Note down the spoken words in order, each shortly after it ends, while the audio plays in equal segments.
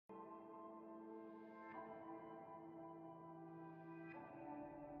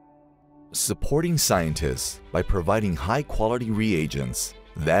Supporting scientists by providing high-quality reagents.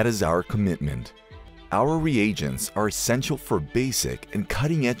 That is our commitment. Our reagents are essential for basic and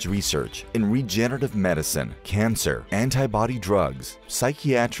cutting-edge research in regenerative medicine, cancer, antibody drugs,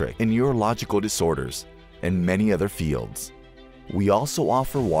 psychiatric and neurological disorders, and many other fields. We also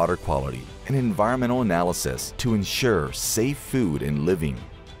offer water quality and environmental analysis to ensure safe food and living.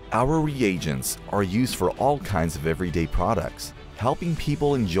 Our reagents are used for all kinds of everyday products, helping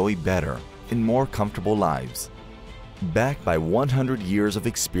people enjoy better and more comfortable lives. Backed by 100 years of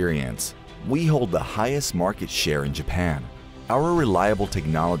experience, we hold the highest market share in Japan. Our reliable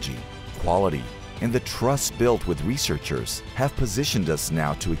technology, quality, and the trust built with researchers have positioned us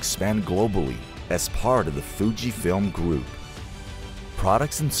now to expand globally as part of the Fujifilm Group.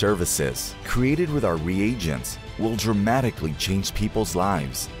 Products and services created with our reagents will dramatically change people's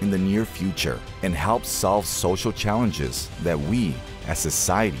lives in the near future and help solve social challenges that we, as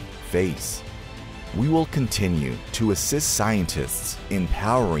society, face. We will continue to assist scientists in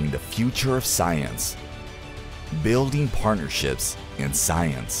powering the future of science, building partnerships in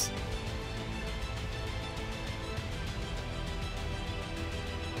science.